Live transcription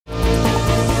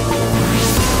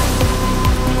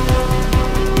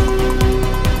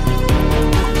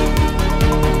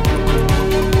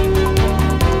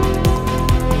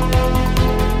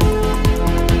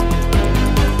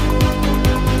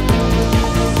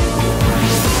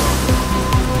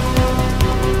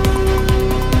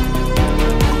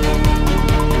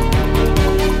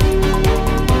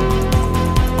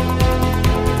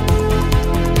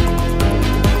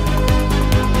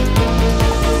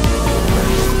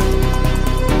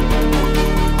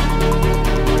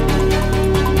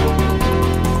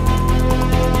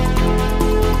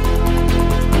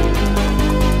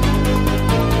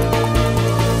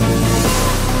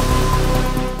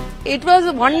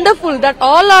was wonderful that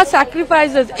all our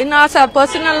sacrifices in our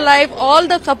personal life, all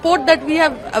the support that we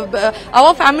have,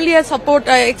 our family has support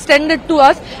extended to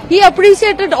us, he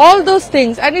appreciated all those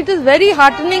things, and it is very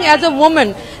heartening as a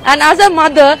woman and as a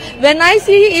mother when I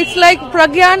see it's like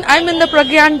Pragyan. I'm in the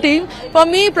Pragyan team. For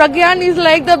me, Pragyan is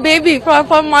like the baby.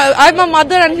 I'm a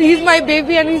mother and he's my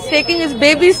baby, and he's taking his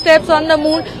baby steps on the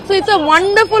moon. So it's a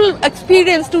wonderful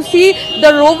experience to see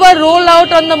the rover roll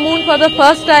out on the moon for the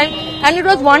first time. And it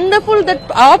was wonderful that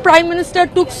our Prime Minister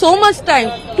took so much time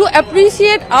to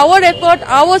appreciate our effort,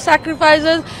 our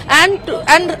sacrifices,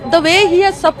 and the way he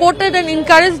has supported and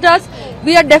encouraged us.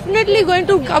 We are definitely going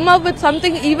to come up with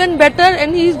something even better,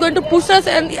 and he is going to push us,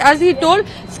 and as he told,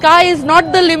 sky is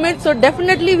not the limit, so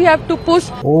definitely we have to push.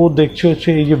 ও দেখছে হচ্ছে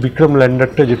এই যে বিক্রম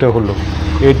ল্যান্ডারটা যেটা হলো,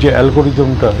 এর যে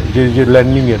অ্যালগোরিদমটা, যে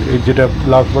ল্যান্ডিংয়ের, এর যেটা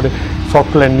লাস্টবারে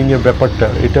সফট ল্যান্ডিংয়ের ব্যাপারটা,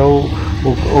 এটাও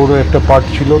ওর একটা পার্ট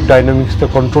ছিল। ডাইনামিক্সটা,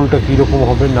 কন্ট্রোলটা কীরকম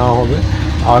হবে না হবে।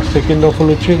 আর সেকেন্ড অফ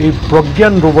হচ্ছে এই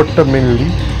প্রজ্ঞান রোবটটা মেনলি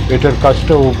এটার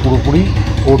কাজটা ও পুরোপুরি,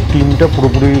 ওর টিমটা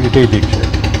পুরোপুরি এটাই দেখছে।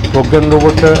 প্রজ্ঞান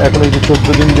রোবটটা এখন এই যে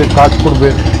 14 দিন যে কাজ করবে,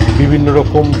 বিভিন্ন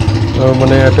রকম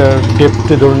মানে একটা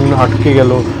ডেপথে ধরুন আটকে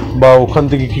গেল, বা ওখান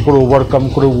থেকে কী করে ওভারকাম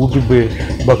করে উঠবে,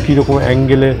 বা কীরকম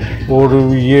অ্যাঙ্গেলে ওর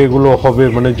ইয়েগুলো হবে,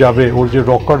 মানে যাবে, ওর যে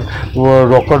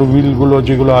রকার হুইলগুলো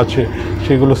যেগুলো আছে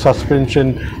সেগুলো সাসপেনশন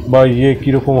বা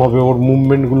কীরকম হবে, ওর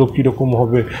মুভমেন্টগুলো কীরকম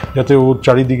হবে, যাতে ওর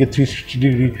চারিদিকে 360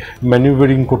 ডিগ্রি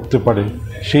ম্যানিউভারিং করতে পারে,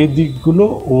 সেই দিকগুলো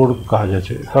ওর কাজ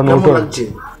আছে। কারণ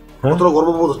ওটা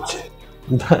গর্ববোধ হচ্ছে,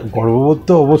 গর্ববোধ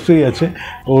তো অবশ্যই আছে।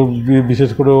 ওর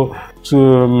বিশেষ করে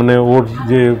মানে ওর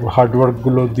যে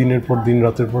হার্ডওয়ার্কগুলো দিনের পর দিন,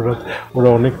 রাতের পর রাত ওরা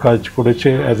অনেক কাজ করেছে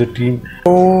অ্যাজ এ টিম।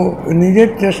 ও নিজের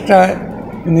চেষ্টায়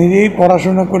নিজেই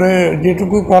পড়াশোনা করে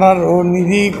যেটুকু করার ও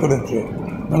নিজেই করেছে,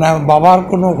 মানে বাবার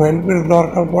কোনো হেল্পের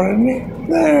দরকার পড়েনি,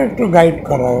 একটু গাইড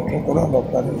করা, ওটা কোনো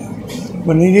দরকার নেই।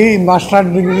 নিজেই মাস্টার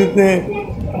ডিগ্রিতে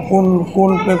কোন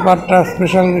পেপারটা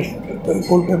স্পেশালিস্ট,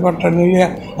 কোন পেপারটা নিলে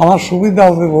আমার সুবিধা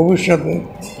হবে ভবিষ্যতে,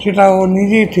 সেটা ও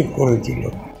নিজেই ঠিক করেছিল।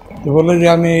 তো বলে যে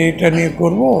আমি এটা নিয়ে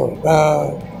করবো, তা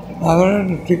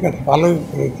ঠিক আছে, ভালোই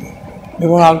করেছে।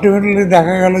 এবং আলটিমেটলি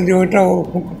দেখা গেল যে ওইটা ওর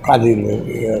খুব কাজে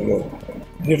লেগে গেল,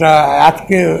 যেটা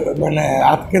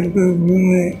আজকের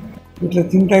দিনে এটা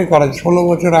চিন্তাই করা, 16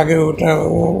 বছর আগে ওটা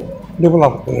ও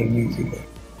ডেভেলপ করে নিয়েছিল।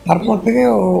 তারপর থেকে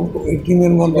ও এই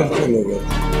টিমের মধ্যে চলে গেছে।